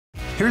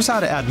Here's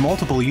how to add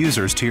multiple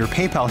users to your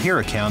PayPal Here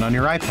account on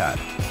your iPad.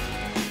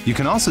 You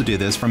can also do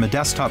this from a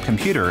desktop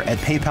computer at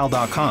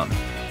paypal.com.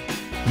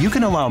 You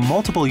can allow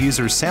multiple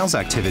users' sales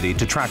activity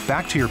to track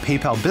back to your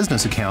PayPal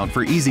business account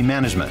for easy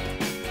management.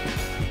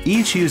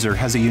 Each user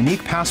has a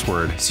unique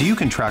password, so you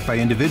can track by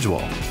individual.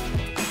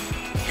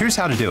 Here's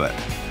how to do it.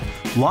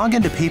 Log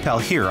into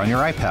PayPal Here on your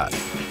iPad.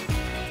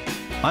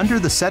 Under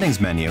the Settings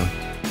menu,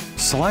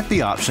 select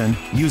the option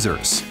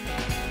Users.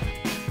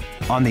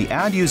 On the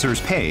Add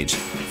Users page,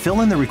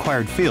 fill in the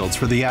required fields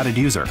for the added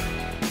user.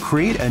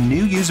 Create a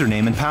new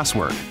username and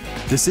password.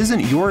 This isn't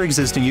your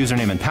existing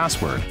username and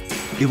password.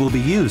 It will be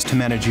used to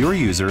manage your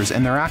users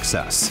and their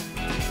access.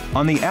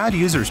 On the Add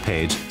Users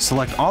page,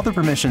 select all the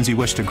permissions you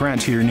wish to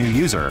grant to your new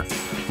user,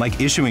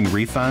 like issuing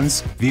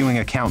refunds, viewing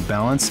account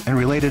balance, and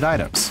related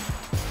items.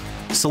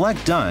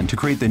 Select Done to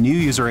create the new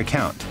user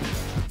account.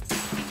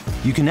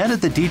 You can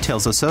edit the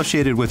details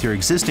associated with your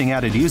existing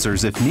added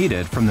users if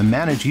needed from the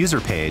Manage User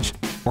page,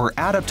 or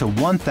add up to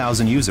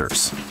 1,000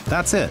 users.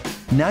 That's it.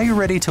 Now you're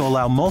ready to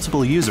allow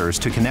multiple users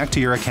to connect to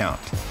your account.